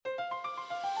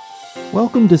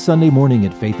Welcome to Sunday Morning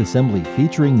at Faith Assembly,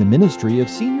 featuring the ministry of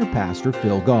Senior Pastor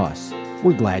Phil Goss.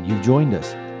 We're glad you've joined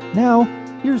us. Now,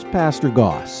 here's Pastor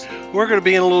Goss. We're going to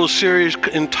be in a little series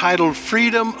entitled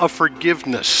Freedom of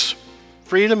Forgiveness.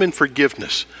 Freedom and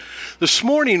Forgiveness. This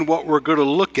morning, what we're going to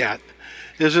look at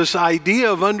is this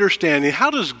idea of understanding, how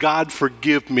does God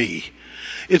forgive me?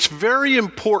 It's very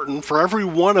important for every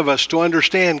one of us to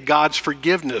understand God's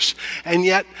forgiveness, and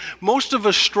yet most of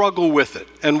us struggle with it.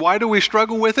 And why do we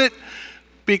struggle with it?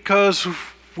 Because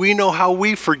we know how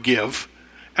we forgive,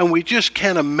 and we just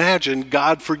can't imagine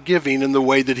God forgiving in the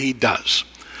way that He does.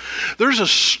 There's a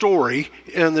story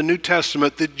in the New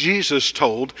Testament that Jesus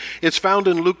told. It's found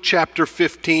in Luke chapter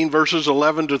 15, verses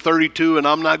 11 to 32, and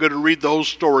I'm not going to read the whole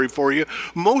story for you.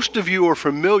 Most of you are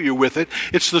familiar with it.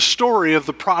 It's the story of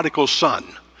the prodigal son.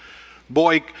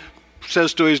 Boy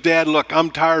says to his dad, look, I'm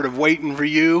tired of waiting for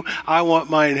you. I want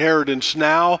my inheritance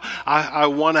now. I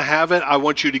want to have it. I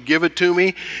want you to give it to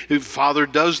me. His father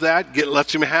does that,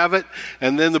 lets him have it.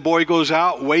 And then the boy goes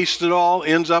out, wastes it all,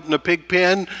 ends up in a pig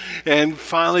pen, and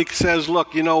finally says,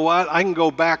 look, you know what? I can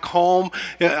go back home.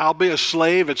 I'll be a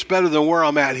slave. It's better than where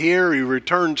I'm at here. He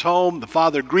returns home. The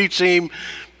father greets him,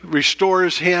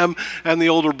 restores him, and the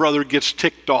older brother gets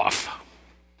ticked off.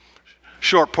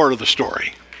 Short part of the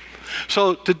story.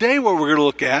 So today what we're going to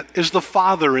look at is the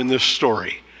father in this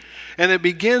story. And it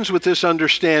begins with this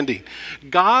understanding.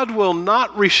 God will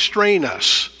not restrain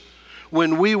us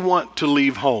when we want to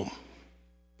leave home.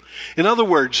 In other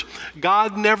words,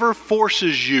 God never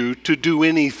forces you to do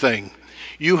anything.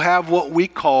 You have what we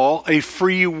call a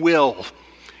free will.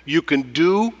 You can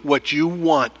do what you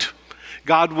want.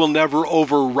 God will never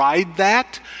override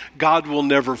that. God will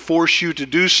never force you to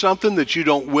do something that you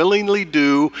don't willingly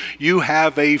do. You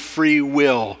have a free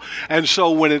will. And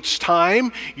so when it's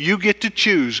time, you get to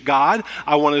choose. God,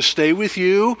 I want to stay with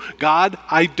you. God,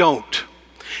 I don't.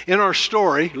 In our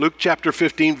story, Luke chapter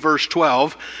 15, verse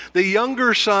 12, the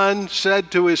younger son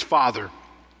said to his father,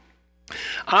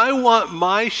 I want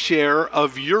my share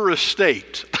of your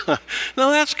estate. Now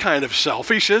that's kind of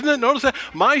selfish, isn't it? Notice that.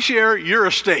 My share, your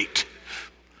estate.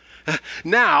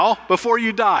 Now, before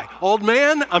you die. Old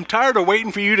man, I'm tired of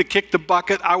waiting for you to kick the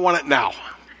bucket. I want it now.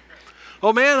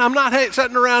 Oh man, I'm not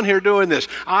sitting around here doing this.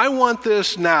 I want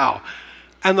this now.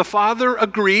 And the father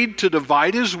agreed to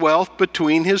divide his wealth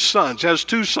between his sons. He has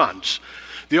two sons.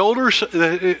 The older,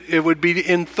 it would be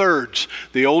in thirds.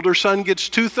 The older son gets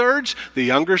 2/3. The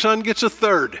younger son gets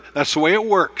 1/3. That's the way it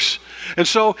works. And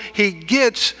so he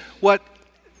gets what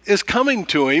is coming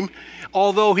to him,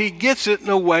 although he gets it in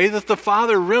a way that the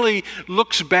father really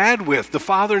looks bad with. The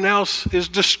father now is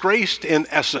disgraced in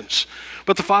essence.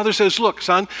 But the father says, look,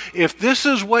 son, if this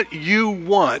is what you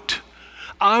want,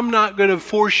 I'm not going to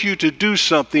force you to do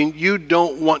something you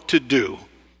don't want to do.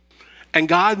 And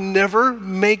God never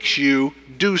makes you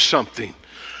do something.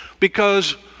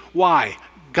 Because why?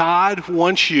 God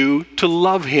wants you to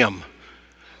love Him.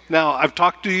 Now, I've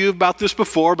talked to you about this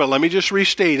before, but let me just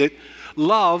restate it.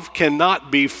 Love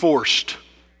cannot be forced.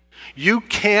 You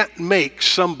can't make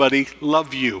somebody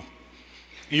love you.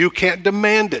 You can't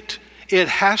demand it. It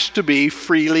has to be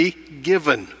freely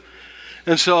given.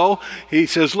 And so he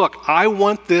says, look, I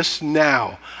want this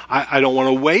now. I don't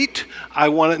want to wait. I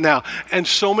want it now. And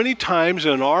so many times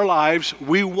in our lives,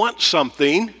 we want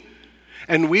something,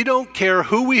 and we don't care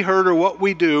who we hurt or what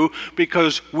we do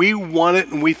because we want it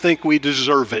and we think we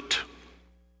deserve it.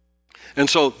 And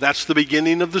so that's the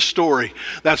beginning of the story.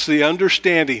 That's the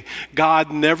understanding. God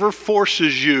never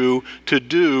forces you to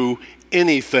do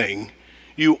anything.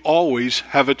 You always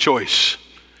have a choice.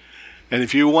 And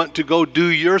if you want to go do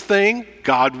your thing,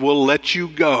 God will let you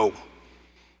go.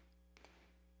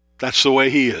 That's the way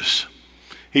He is.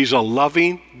 He's a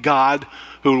loving God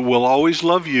who will always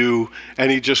love you, and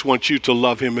He just wants you to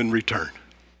love Him in return.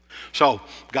 So,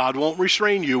 God won't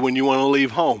restrain you when you want to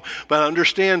leave home. But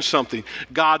understand something.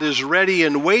 God is ready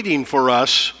and waiting for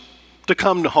us to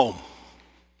come to home.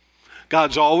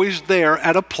 God's always there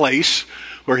at a place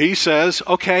where He says,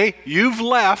 okay, you've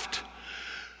left,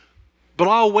 but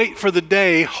I'll wait for the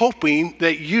day hoping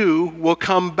that you will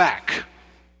come back.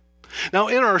 Now,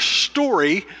 in our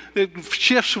story, it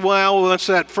shifts once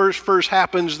that first verse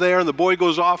happens there, and the boy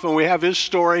goes off, and we have his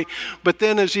story. But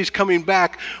then as he's coming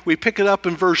back, we pick it up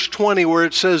in verse 20, where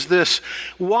it says this,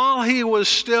 while he was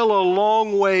still a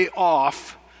long way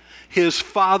off, his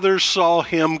father saw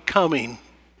him coming.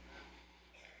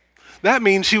 That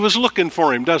means he was looking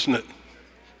for him, doesn't it?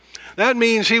 That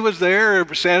means he was there,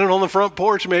 standing on the front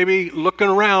porch, maybe looking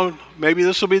around. Maybe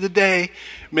this will be the day.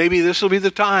 Maybe this will be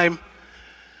the time.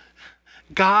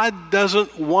 God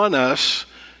doesn't want us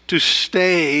to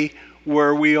stay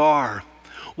where we are.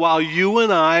 while you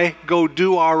and I go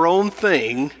do our own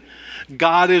thing,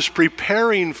 God is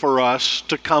preparing for us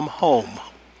to come home.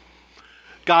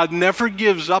 God never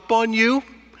gives up on you,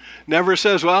 never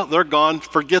says, well, they're gone,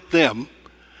 forget them.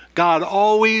 God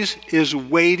always is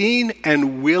waiting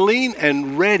and willing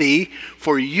and ready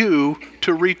for you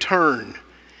to return.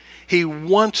 He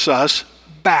wants us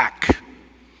back.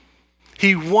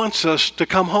 He wants us to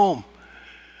come home.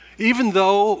 Even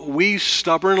though we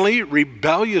stubbornly,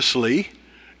 rebelliously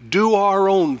do our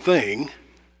own thing,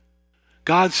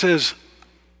 God says,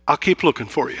 I'll keep looking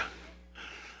for you.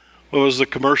 What was the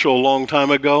commercial a long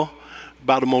time ago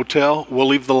about a motel? We'll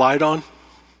leave the light on.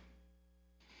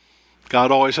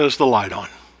 God always has the light on.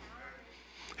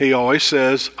 He always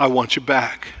says, I want you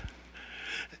back.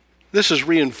 This is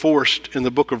reinforced in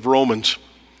the book of Romans,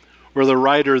 where the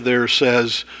writer there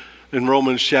says in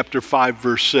Romans chapter 5,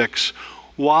 verse 6,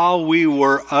 while we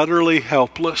were utterly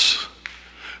helpless,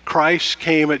 Christ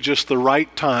came at just the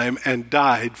right time and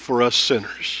died for us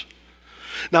sinners.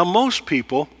 Now, most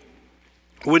people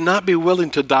would not be willing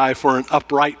to die for an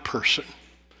upright person,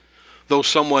 though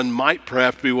someone might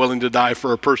perhaps be willing to die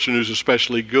for a person who's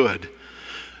especially good.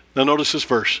 Now notice this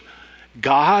verse.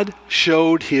 God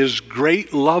showed his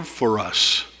great love for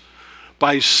us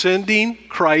by sending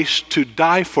Christ to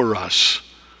die for us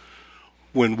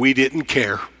when we didn't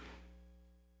care,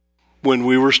 when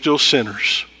we were still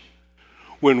sinners,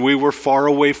 when we were far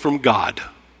away from God,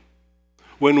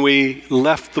 when we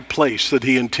left the place that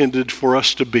he intended for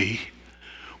us to be,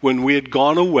 when we had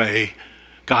gone away.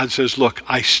 God says, look,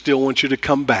 I still want you to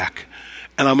come back,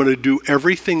 and I'm going to do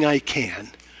everything I can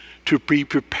to be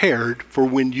prepared for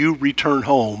when you return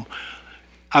home.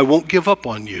 I won't give up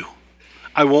on you.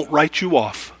 I won't write you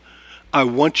off. I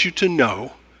want you to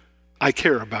know I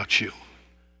care about you.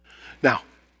 Now,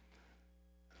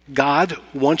 God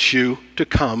wants you to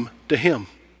come to him.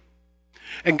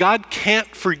 And God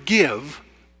can't forgive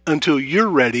until you're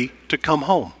ready to come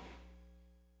home.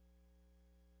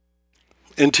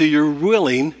 Until you're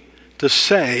willing to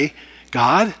say,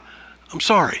 God, I'm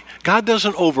sorry. God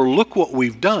doesn't overlook what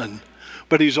we've done,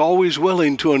 but he's always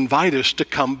willing to invite us to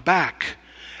come back.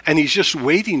 And he's just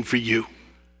waiting for you.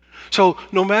 So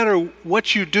no matter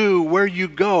what you do, where you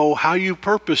go, how you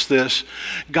purpose this,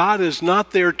 God is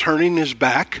not there turning his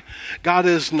back. God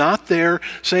is not there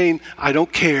saying, I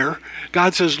don't care.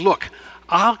 God says, look,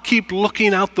 I'll keep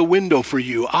looking out the window for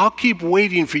you. I'll keep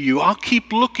waiting for you. I'll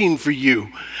keep looking for you.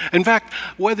 In fact,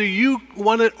 whether you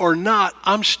want it or not,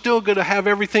 I'm still going to have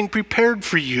everything prepared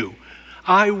for you.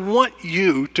 I want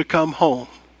you to come home.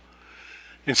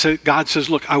 And so God says,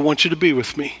 look, I want you to be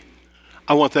with me.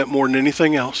 I want that more than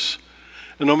anything else.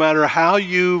 And no matter how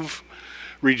you've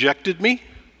rejected me,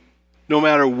 no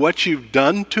matter what you've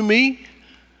done to me,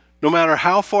 no matter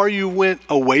how far you went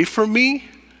away from me,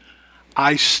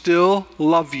 I still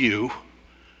love you,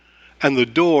 and the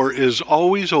door is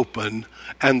always open,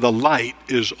 and the light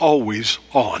is always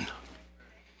on.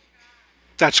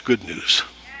 That's good news.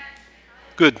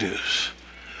 Good news.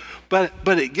 But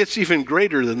it gets even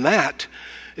greater than that,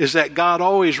 is that God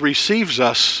always receives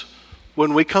us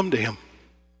when we come to him.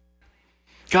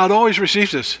 God always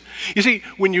receives us. You see,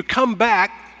 when you come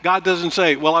back, God doesn't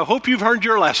say, well, I hope you've learned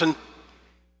your lesson,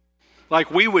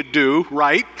 like we would do,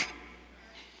 right?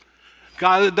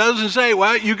 God doesn't say,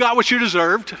 well, you got what you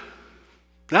deserved.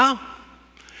 No.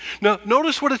 No,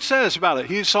 notice what it says about it.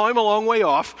 He saw him a long way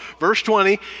off. Verse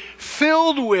 20,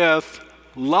 filled with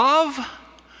love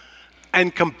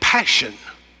and compassion,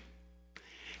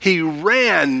 he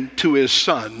ran to his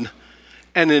son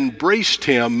and embraced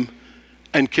him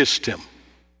and kissed him.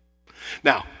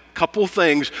 Now, a couple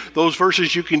things. Those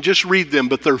verses, you can just read them,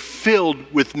 but they're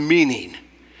filled with meaning.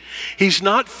 He's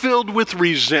not filled with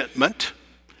resentment.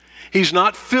 He's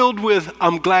not filled with,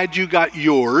 I'm glad you got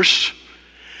yours.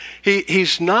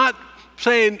 He's not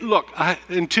saying, look,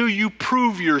 until you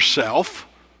prove yourself.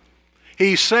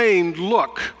 He's saying,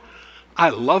 look, I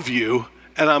love you,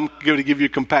 and I'm going to give you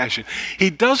compassion. He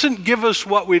doesn't give us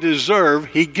what we deserve.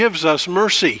 He gives us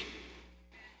mercy.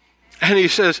 And he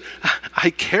says, I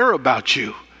care about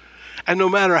you. And no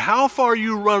matter how far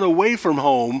you run away from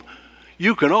home,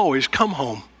 you can always come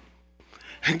home.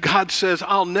 And God says,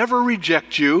 I'll never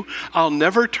reject you. I'll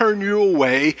never turn you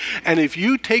away. And if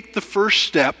you take the first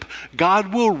step,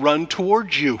 God will run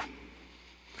towards you.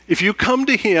 If you come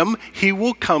to him, he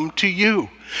will come to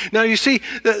you. Now you see,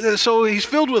 so he's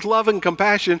filled with love and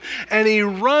compassion, and he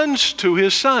runs to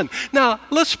his son. Now,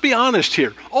 let's be honest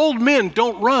here. Old men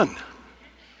don't run.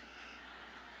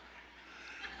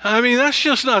 I mean, that's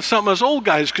just not something us old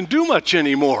guys can do much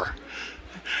anymore.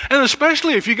 And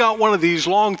especially if you got one of these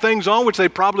long things on, which they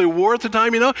probably wore at the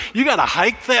time, you got to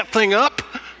hike that thing up.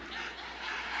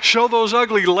 show those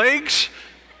ugly legs,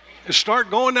 and start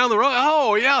going down the road.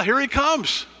 Oh, yeah, here he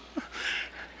comes.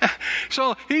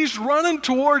 So he's running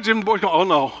towards him. Boy, oh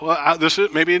no, this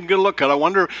is maybe a good look at. I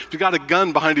wonder if he's got a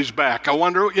gun behind his back. I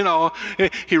wonder,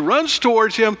 he runs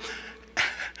towards him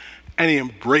and he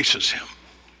embraces him.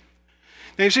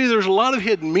 Now you see, there's a lot of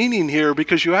hidden meaning here,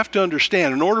 because you have to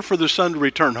understand, in order for the son to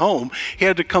return home, he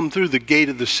had to come through the gate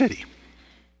of the city.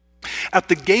 At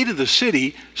the gate of the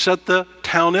city sat the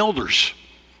town elders,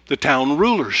 the town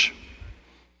rulers.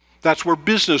 That's where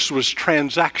business was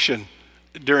transaction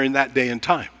during that day and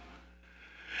time.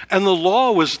 And the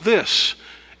law was this: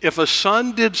 if a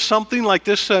son did something like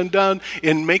this son done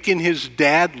in making his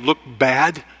dad look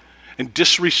bad and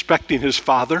disrespecting his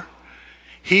father,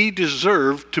 he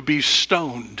deserved to be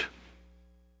stoned.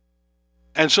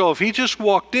 And so if he just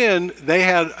walked in, they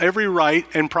had every right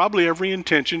and probably every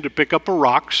intention to pick up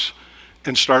rocks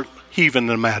and start heaving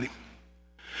them at him.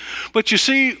 But you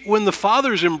see, when the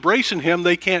father's embracing him,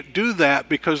 they can't do that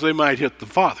because they might hit the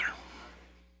father.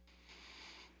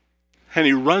 And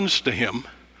he runs to him,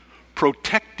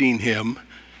 protecting him,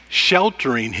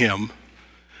 sheltering him,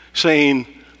 saying,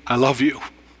 I love you.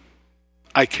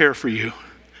 I care for you.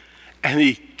 And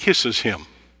he kisses him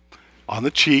on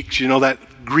the cheeks, that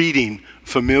greeting,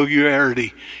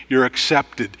 familiarity. You're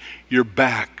accepted. You're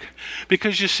back.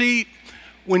 Because you see,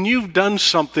 when you've done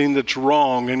something that's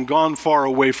wrong and gone far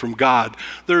away from God,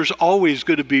 there's always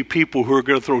going to be people who are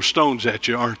going to throw stones at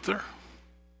you, aren't there?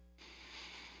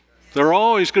 There are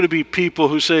always going to be people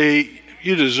who say,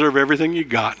 you deserve everything you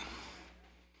got.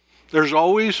 There's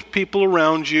always people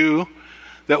around you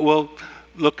that will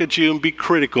look at you and be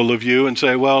critical of you and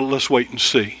say, well, let's wait and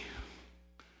see.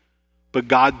 But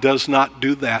God does not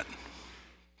do that.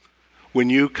 When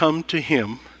you come to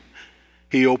him,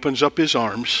 he opens up his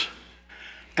arms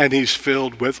and he's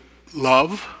filled with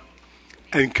love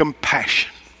and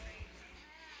compassion.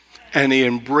 And he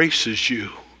embraces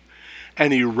you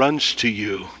and he runs to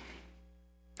you.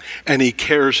 And he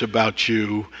cares about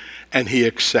you, and he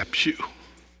accepts you.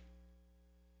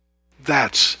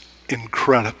 That's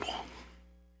incredible.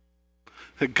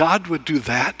 That God would do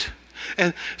that.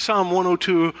 And Psalm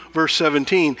 102, verse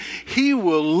 17, he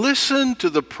will listen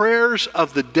to the prayers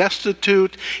of the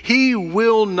destitute. He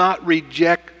will not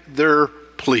reject their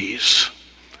pleas.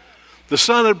 The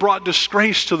son had brought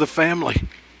disgrace to the family,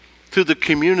 to the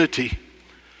community.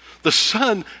 The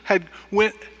son had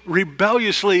went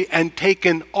rebelliously and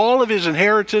taken all of his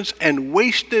inheritance and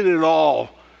wasted it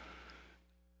all.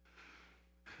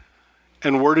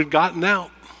 And word had gotten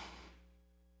out.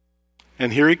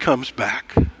 And here he comes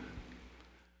back.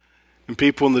 And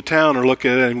people in the town are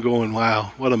looking at him going,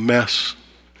 wow, what a mess.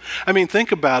 I mean,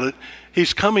 think about it.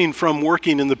 He's coming from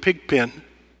working in the pig pen.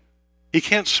 He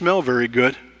can't smell very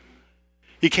good.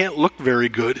 He can't look very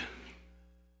good.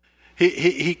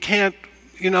 He can't,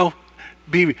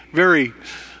 be very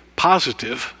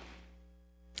positive.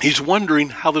 He's wondering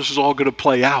how this is all going to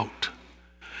play out.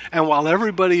 And while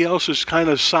everybody else is kind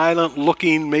of silent,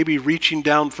 looking, maybe reaching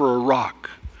down for a rock,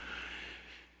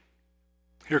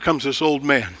 here comes this old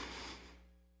man,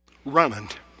 running,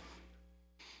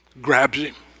 grabs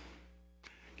him,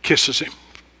 kisses him,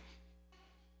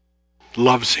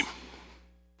 loves him,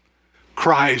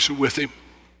 cries with him.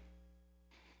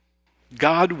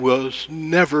 God will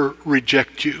never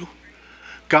reject you.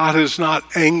 God is not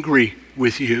angry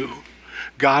with you.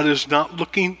 God is not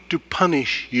looking to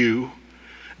punish you.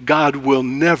 God will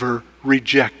never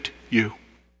reject you.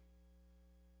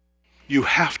 You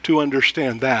have to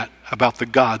understand that about the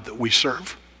God that we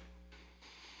serve.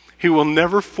 He will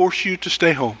never force you to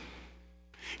stay home.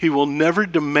 He will never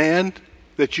demand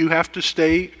that you have to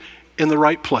stay in the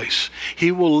right place.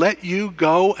 He will let you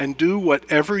go and do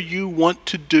whatever you want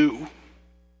to do.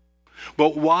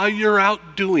 But while you're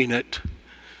out doing it,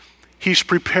 he's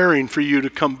preparing for you to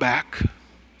come back.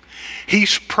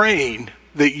 He's praying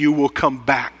that you will come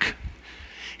back.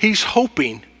 He's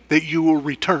hoping that you will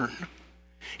return.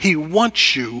 He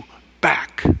wants you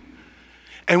back.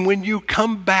 And when you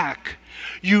come back,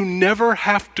 you never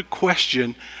have to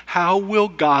question, how will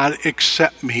God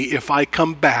accept me if I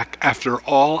come back after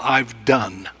all I've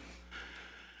done?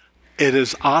 It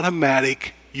is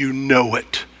automatic. You know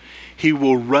it. He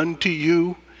will run to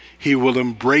you. He will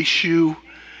embrace you.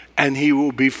 And he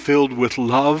will be filled with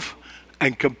love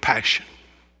and compassion.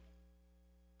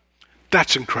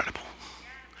 That's incredible.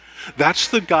 That's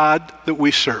the God that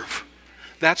we serve.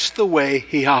 That's the way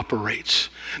he operates.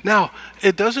 Now,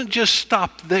 it doesn't just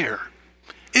stop there.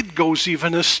 It goes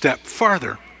even a step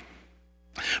farther.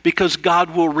 Because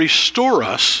God will restore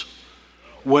us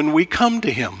when we come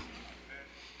to him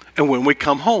and when we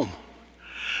come home.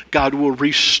 God will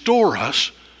restore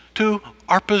us to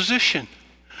our position.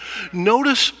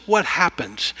 Notice what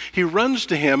happens. He runs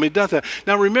to him. He does that.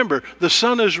 Now remember, the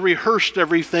son has rehearsed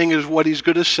everything as what he's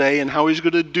going to say and how he's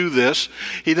going to do this.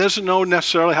 He doesn't know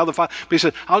necessarily how the father, but he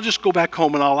said, I'll just go back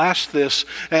home and I'll ask this,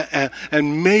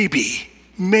 and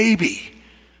maybe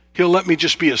he'll let me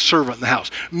just be a servant in the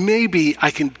house. Maybe I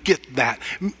can get that.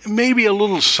 Maybe a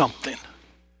little something.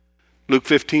 Luke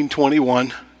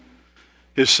 15:21,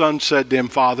 his son said to him,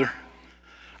 Father,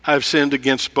 I've sinned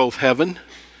against both heaven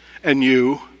and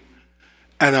you,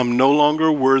 and I'm no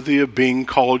longer worthy of being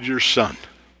called your son.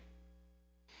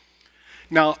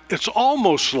 Now, it's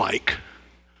almost like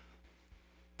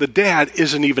the dad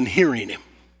isn't even hearing him.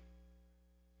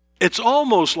 It's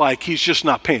almost like he's just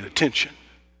not paying attention.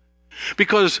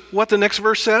 Because what the next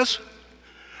verse says?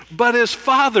 But his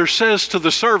father says to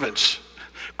the servants,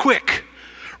 quick,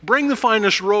 bring the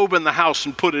finest robe in the house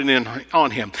and put it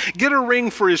on him. Get a ring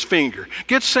for his finger.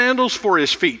 Get sandals for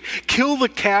his feet. Kill the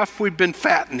calf we've been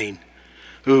fattening.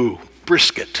 Ooh,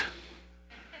 brisket.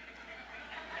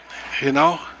 You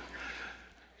know?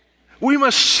 We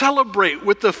must celebrate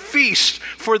with the feast,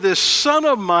 for this son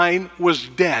of mine was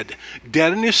dead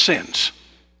in his sins,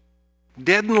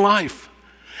 dead in life,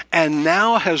 and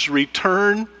now has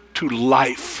returned to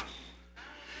life.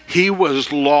 He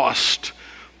was lost,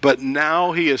 but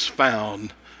now he is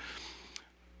found.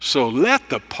 So let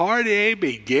the party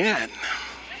begin.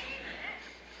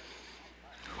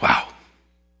 Wow.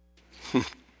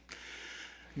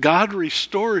 God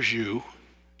restores you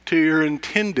to your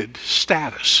intended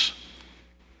status.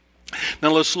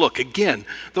 Now let's look. Again,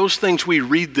 those things we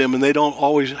read them and they don't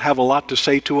always have a lot to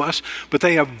say to us, but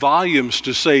they have volumes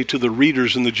to say to the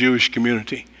readers in the Jewish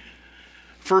community.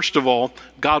 First of all,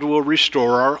 God will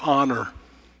restore our honor.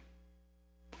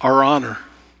 Our honor.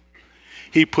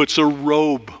 He puts a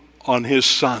robe on his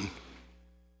son.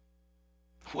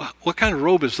 What kind of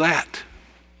robe is that?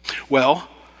 Well,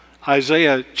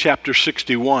 Isaiah chapter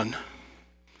 61,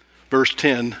 verse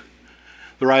 10,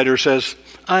 the writer says,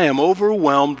 I am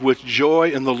overwhelmed with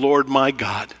joy in the Lord my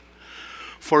God,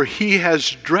 for he has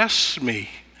dressed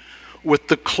me with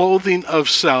the clothing of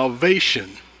salvation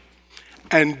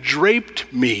and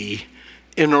draped me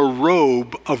in a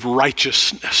robe of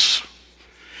righteousness.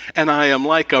 And I am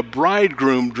like a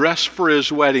bridegroom dressed for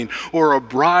his wedding, or a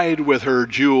bride with her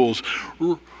jewels.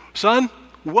 Son,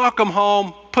 welcome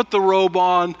home, put the robe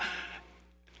on.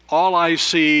 All I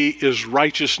see is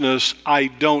righteousness. I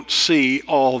don't see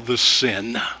all the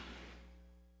sin.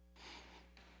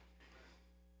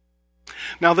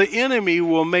 Now the enemy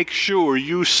will make sure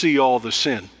you see all the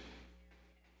sin.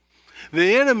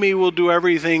 The enemy will do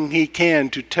everything he can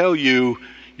to tell you,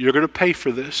 you're going to pay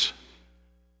for this.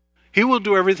 He will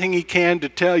do everything he can to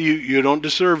tell you, you don't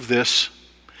deserve this.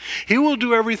 He will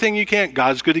do everything he can.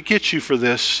 God's going to get you for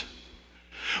this.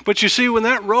 But you see, when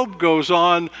that robe goes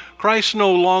on, Christ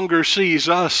no longer sees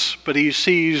us, but he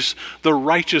sees the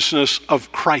righteousness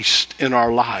of Christ in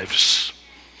our lives.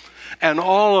 And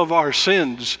all of our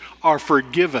sins are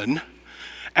forgiven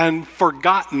and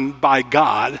forgotten by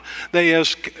God. They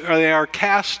are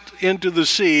cast into the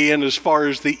sea, and as far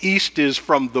as the east is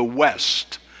from the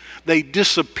west, they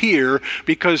disappear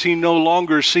because he no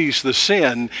longer sees the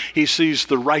sin. He sees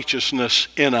the righteousness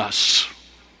in us.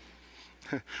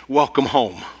 Welcome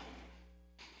home.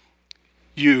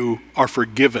 You are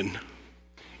forgiven.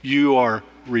 You are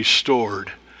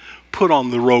restored. Put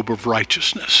on the robe of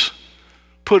righteousness.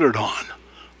 Put it on.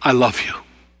 I love you.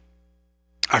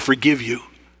 I forgive you.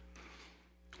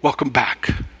 Welcome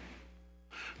back.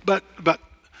 But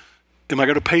am I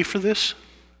going to pay for this?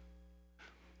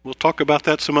 We'll talk about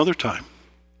that some other time.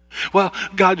 Well,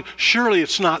 God, surely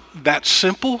it's not that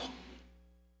simple.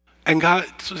 And God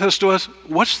says to us,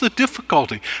 what's the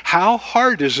difficulty? How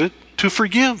hard is it to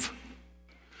forgive?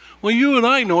 Well, you and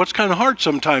I know it's kind of hard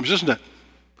sometimes, isn't it?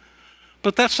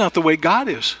 But that's not the way God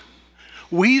is.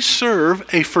 We serve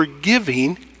a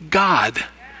forgiving God.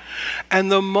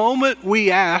 And the moment we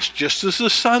ask, just as the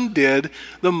son did,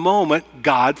 the moment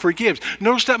God forgives.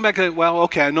 Notice that back, well,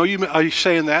 okay, I know you are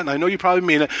saying that, and I know you probably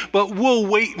mean it, but we'll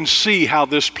wait and see how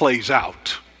this plays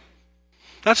out.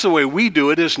 That's the way we do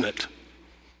it, isn't it?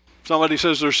 Somebody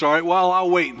says they're sorry, well, I'll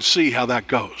wait and see how that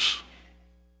goes.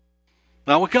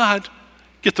 Now with God,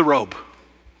 get the robe.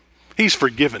 He's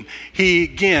forgiven. He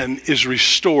again is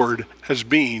restored as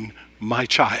being my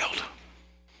child.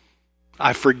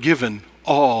 I've forgiven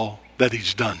all that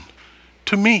he's done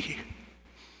to me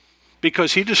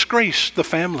because he disgraced the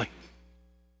family.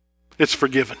 It's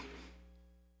forgiven.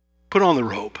 Put on the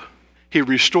robe. He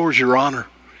restores your honor.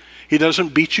 He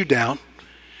doesn't beat you down.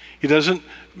 He doesn't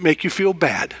make you feel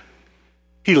bad.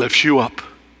 He lifts you up.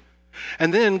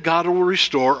 And then God will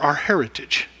restore our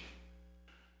heritage.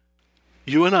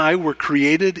 You and I were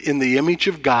created in the image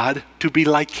of God to be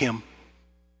like him.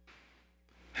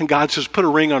 And God says, put a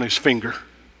ring on his finger,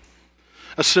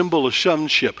 a symbol of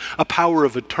sonship, a power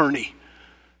of attorney.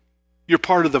 You're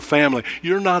part of the family.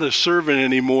 You're not a servant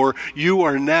anymore. You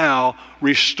are now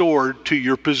restored to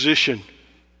your position.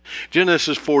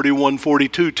 Genesis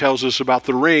 41:42 tells us about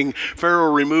the ring.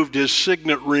 Pharaoh removed his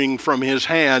signet ring from his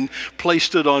hand,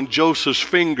 placed it on Joseph's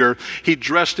finger. He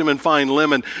dressed him in fine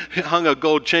linen, hung a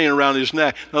gold chain around his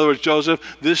neck. In other words, Joseph,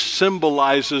 this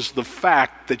symbolizes the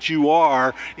fact that you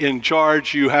are in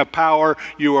charge, you have power,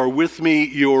 you are with me,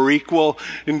 you are equal.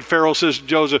 And Pharaoh says,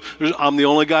 Joseph, I'm the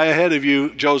only guy ahead of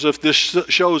you, Joseph. This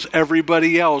shows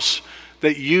everybody else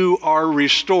that you are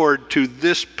restored to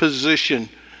this position.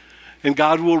 And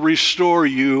God will restore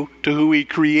you to who he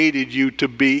created you to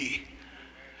be.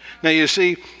 Now you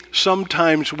see,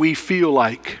 sometimes we feel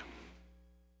like,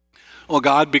 oh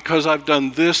God, because I've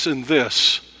done this and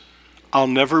this, I'll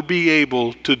never be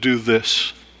able to do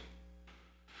this.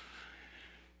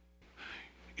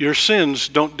 Your sins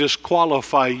don't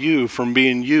disqualify you from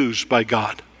being used by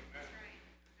God.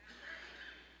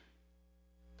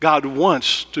 God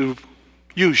wants to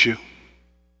use you.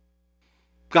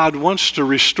 God wants to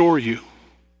restore you.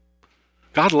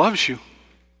 God loves you.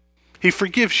 He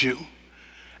forgives you.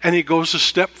 And he goes a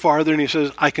step farther and he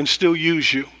says, I can still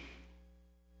use you.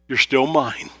 You're still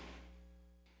mine.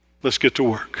 Let's get to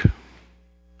work.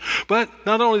 But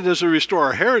not only does he restore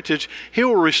our heritage, he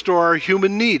will restore our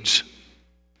human needs.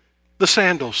 The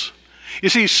sandals. You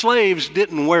see, slaves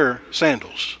didn't wear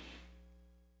sandals.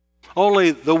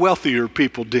 Only the wealthier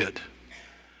people did.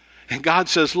 And God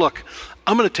says, look,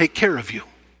 I'm going to take care of you.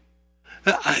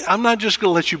 I'm not just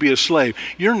going to let you be a slave.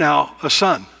 You're now a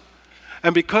son.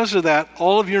 And because of that,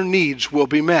 all of your needs will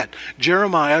be met.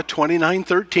 Jeremiah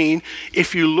 29:13,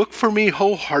 if you look for me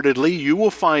wholeheartedly, you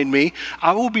will find me.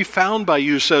 I will be found by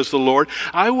you, says the Lord.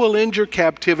 I will end your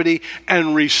captivity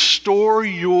and restore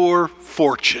your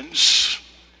fortunes.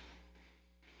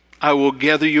 I will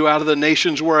gather you out of the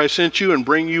nations where I sent you and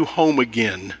bring you home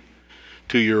again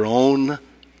to your own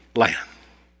land.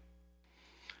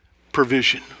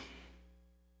 Provision.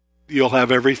 You'll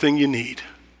have everything you need.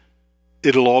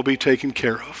 It'll all be taken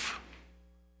care of.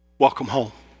 Welcome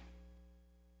home.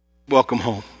 Welcome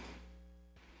home.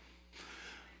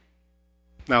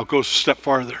 Now it goes a step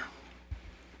farther.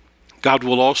 God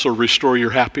will also restore your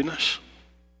happiness.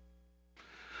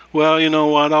 Well, you know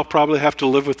what? I'll probably have to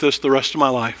live with this the rest of my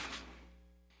life.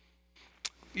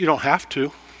 You don't have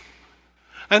to.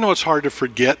 I know it's hard to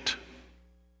forget,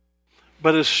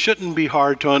 but it shouldn't be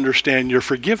hard to understand you're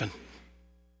forgiven.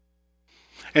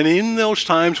 And in those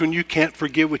times when you can't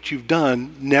forget what you've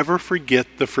done, never forget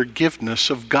the forgiveness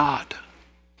of God,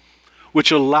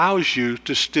 which allows you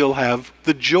to still have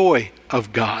the joy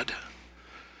of God.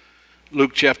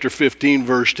 Luke chapter 15,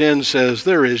 verse 10 says,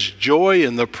 there is joy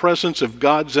in the presence of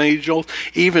God's angels,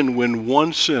 even when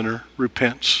one sinner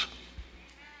repents.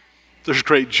 There's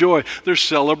great joy. There's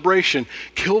celebration.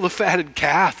 Kill the fatted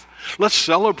calf. Let's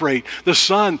celebrate. The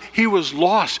son, he was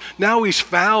lost. Now he's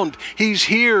found. He's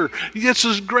here. This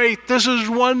is great. This is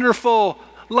wonderful.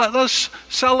 Let's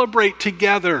celebrate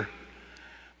together.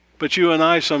 But you and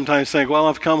I sometimes think, well,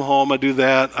 I've come home, I do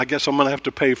that. I guess I'm going to have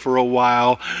to pay for a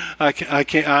while.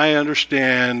 I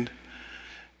understand.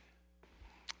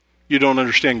 You don't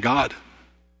understand God.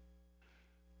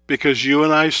 Because you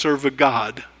and I serve a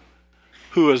God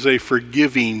who is a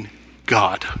forgiving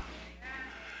God.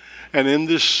 And in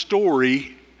this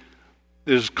story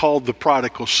is called the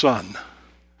prodigal son.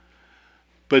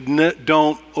 But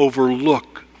don't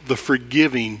overlook the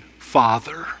forgiving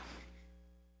father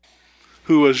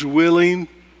who is willing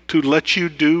to let you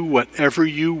do whatever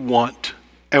you want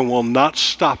and will not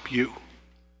stop you.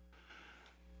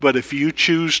 But if you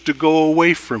choose to go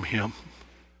away from him,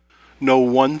 know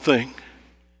one thing.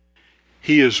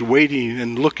 He is waiting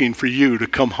and looking for you to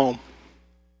come home.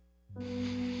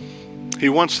 He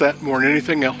wants that more than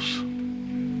anything else.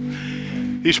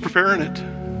 He's preparing it.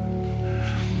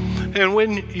 And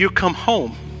when you come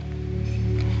home,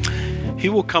 he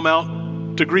will come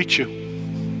out to greet you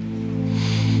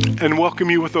and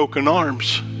welcome you with open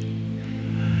arms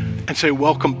and say,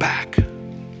 welcome back.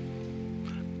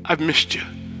 I've missed you.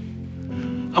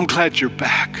 I'm glad you're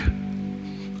back.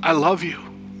 I love you.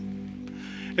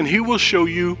 And he will show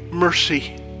you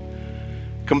mercy,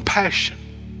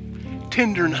 compassion,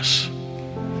 tenderness.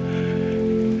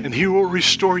 And he will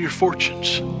restore your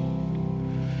fortunes.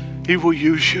 He will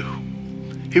use you.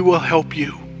 He will help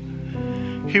you.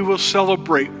 He will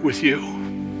celebrate with you.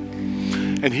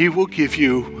 And he will give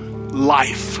you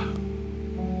life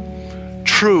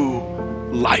true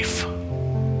life.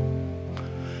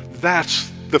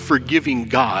 That's the forgiving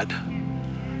God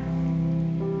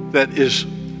that is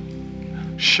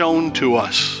shown to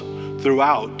us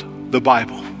throughout the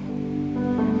Bible.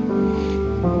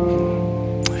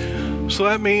 So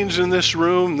that means in this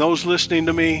room, those listening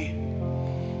to me,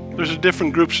 there's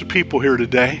different groups of people here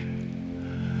today.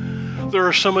 There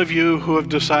are some of you who have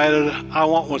decided, I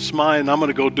want what's mine. I'm going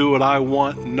to go do what I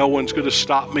want, and no one's going to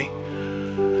stop me.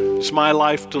 It's my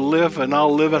life to live, and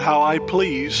I'll live it how I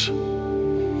please.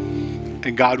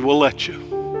 And God will let you.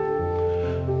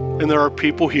 And there are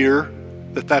people here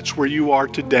that's where you are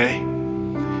today.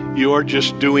 You are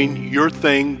just doing your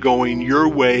thing, going your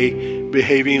way,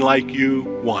 behaving like you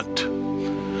want.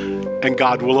 And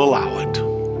God will allow it.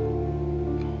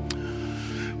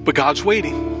 But God's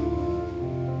waiting.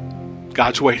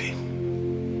 God's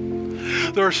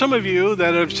waiting. There are some of you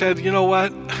that have said, you know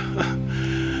what?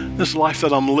 This life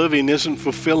that I'm living isn't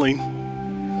fulfilling.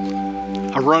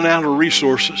 I run out of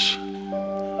resources.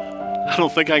 I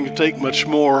don't think I can take much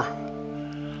more.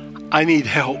 I need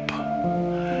help.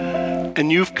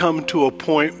 And you've come to a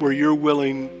point where you're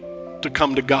willing to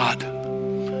come to God,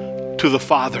 to the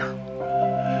Father.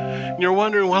 And you're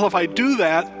wondering, well, if I do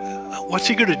that, what's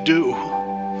He going to do?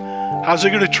 How's He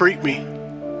going to treat me?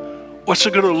 What's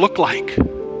it going to look like?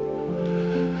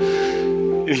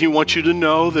 And He wants you to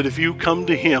know that if you come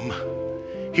to Him,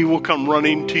 He will come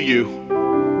running to you.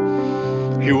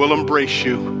 He will embrace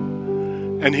you,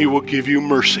 and He will give you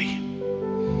mercy.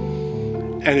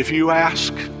 And if you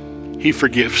ask, He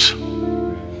forgives.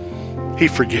 He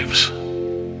forgives.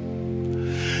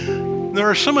 There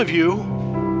are some of you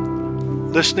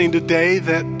listening today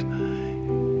that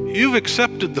you've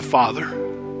accepted the Father,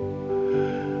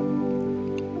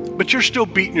 but you're still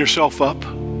beating yourself up.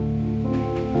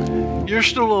 You're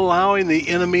still allowing the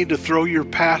enemy to throw your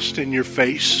past in your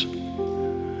face.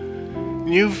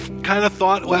 You've kind of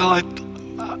thought, well,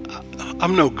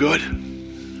 I'm no good.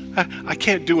 I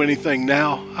can't do anything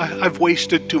now. I've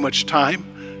wasted too much time,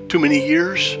 too many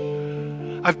years.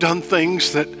 I've done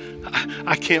things that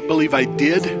I can't believe I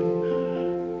did.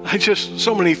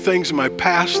 So many things in my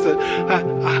past that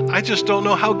I just don't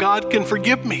know how God can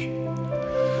forgive me.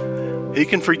 He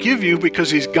can forgive you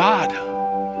because He's God.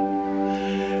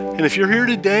 And if you're here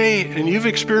today and you've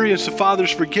experienced the Father's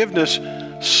forgiveness,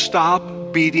 stop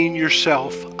beating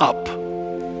yourself up.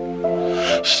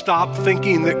 Stop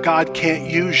thinking that God can't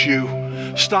use you.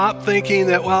 Stop thinking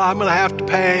that, well, I'm going to have to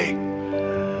pay.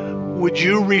 Would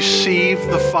you receive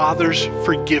the Father's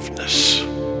forgiveness?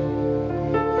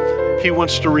 He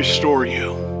wants to restore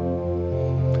you.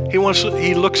 He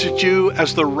looks at you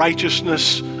as the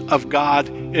righteousness of God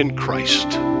in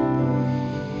Christ.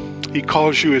 He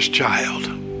calls you His child.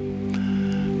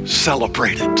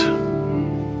 Celebrate it.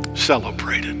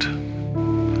 Celebrate it.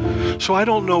 So I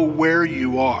don't know where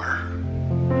you are,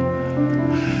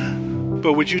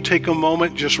 but would you take a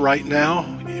moment just right now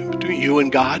between you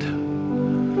and God?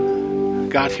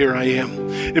 God, here I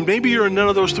am. And maybe you're in none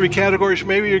of those three categories.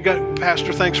 Maybe you got,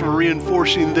 Pastor, thanks for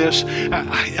reinforcing this.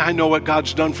 I know what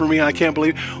God's done for me, and I can't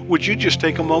believe it. Would you just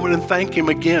take a moment and thank Him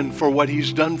again for what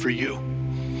He's done for you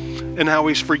and how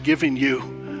He's forgiven you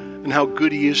and how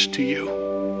good He is to you?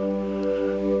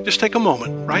 Just take a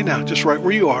moment right now, just right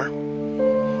where you are.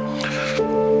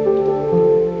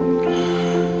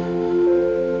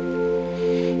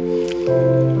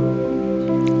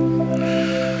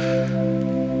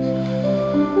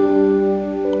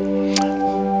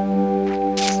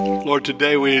 Lord,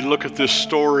 today we look at this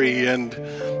story and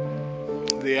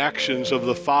the actions of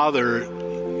the Father.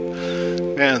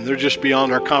 Man, they're just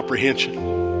beyond our comprehension.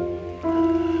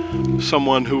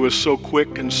 Someone who is so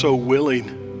quick and so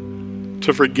willing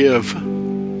to forgive.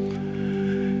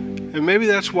 And maybe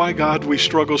that's why, God, we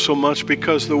struggle so much,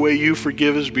 because the way you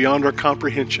forgive is beyond our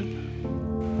comprehension.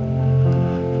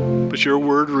 But your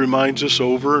word reminds us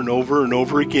over and over and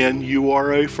over again, you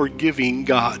are a forgiving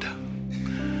God.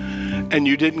 And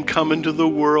you didn't come into the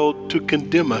world to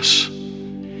condemn us.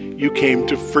 You came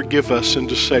to forgive us and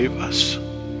to save us.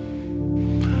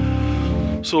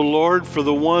 So, Lord, for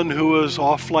the one who is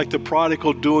off like the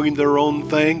prodigal, doing their own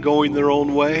thing, going their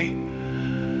own way,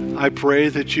 I pray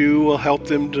that you will help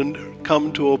them to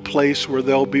come to a place where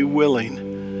they'll be willing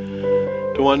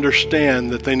to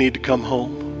understand that they need to come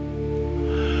home.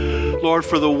 Lord,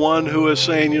 for the one who is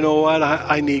saying, you know what,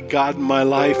 I need God in my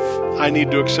life. I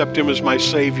need to accept Him as my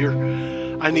Savior.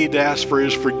 I need to ask for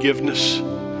His forgiveness.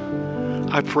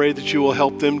 I pray that you will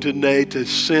help them today to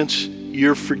sense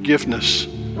your forgiveness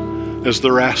as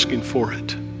they're asking for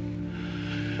it.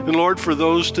 And Lord, for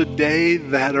those today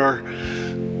that are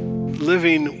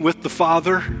living with the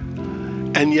Father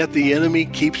and yet the enemy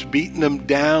keeps beating them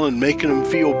down and making them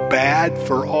feel bad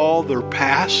for all their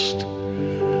past.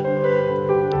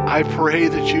 I pray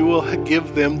that you will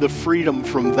give them the freedom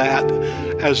from that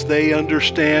as they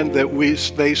understand that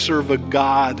they serve a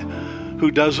God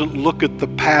who doesn't look at the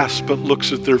past but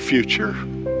looks at their future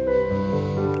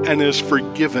and has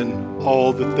forgiven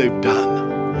all that they've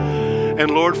done.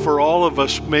 And Lord, for all of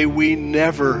us, may we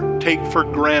never take for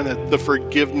granted the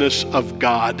forgiveness of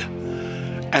God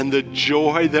and the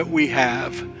joy that we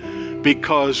have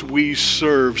because we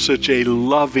serve such a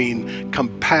loving,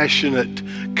 compassionate,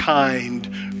 kind,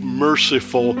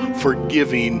 merciful,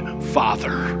 forgiving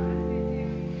Father.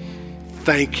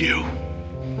 Thank you.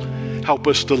 Help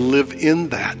us to live in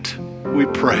that, we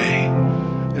pray.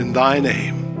 In thy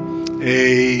name,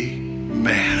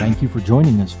 amen. Thank you for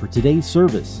joining us for today's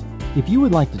service. If you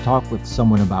would like to talk with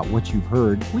someone about what you've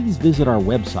heard, please visit our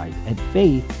website at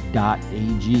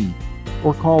faith.ag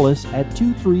or call us at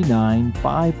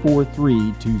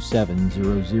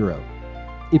 239-543-2700.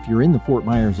 If you're in the Fort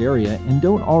Myers area and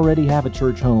don't already have a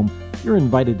church home, you're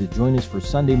invited to join us for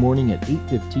Sunday morning at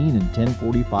 8:15 and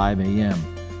 10:45 a.m.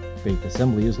 Faith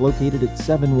Assembly is located at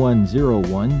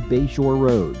 7101 Bayshore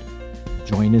Road.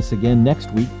 Join us again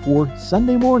next week for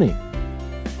Sunday Morning.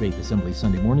 Faith Assembly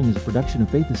Sunday Morning is a production of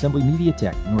Faith Assembly Media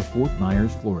Tech, North Fort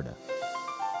Myers, Florida.